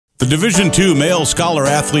The Division II Male Scholar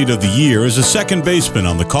Athlete of the Year is a second baseman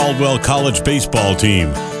on the Caldwell College baseball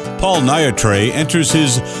team. Paul Nyitray enters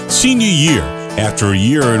his senior year after a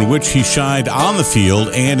year in which he shined on the field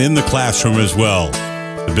and in the classroom as well.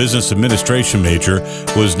 The business administration major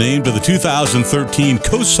was named to the 2013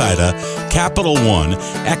 COSIDA Capital One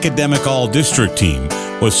Academic All-District team,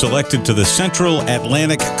 was selected to the Central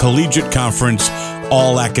Atlantic Collegiate Conference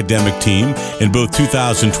All-Academic Team in both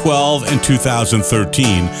 2012 and 2013,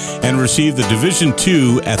 and received the Division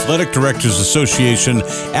II Athletic Directors Association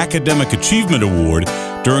Academic Achievement Award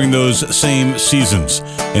during those same seasons.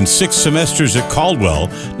 In 6 semesters at Caldwell,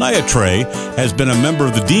 Nyitray has been a member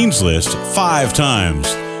of the Dean's List 5 times.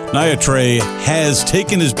 Nyitray has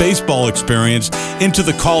taken his baseball experience into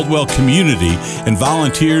the Caldwell community and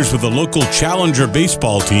volunteers with a local challenger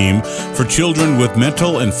baseball team for children with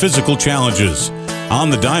mental and physical challenges. On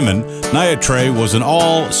the diamond, Nyitray was an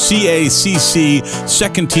all-CACC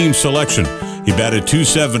second-team selection. He batted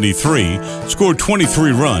 .273, scored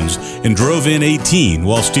 23 runs, and drove in 18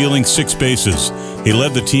 while stealing 6 bases. He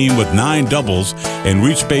led the team with 9 doubles and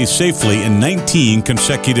reached base safely in 19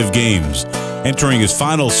 consecutive games. Entering his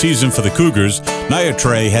final season for the Cougars,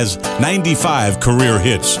 Nyitray has 95 career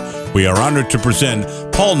hits. We are honored to present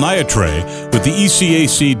Paul Nyitray with the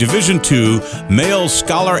ECAC Division II Male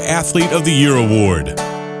Scholar Athlete of the Year Award.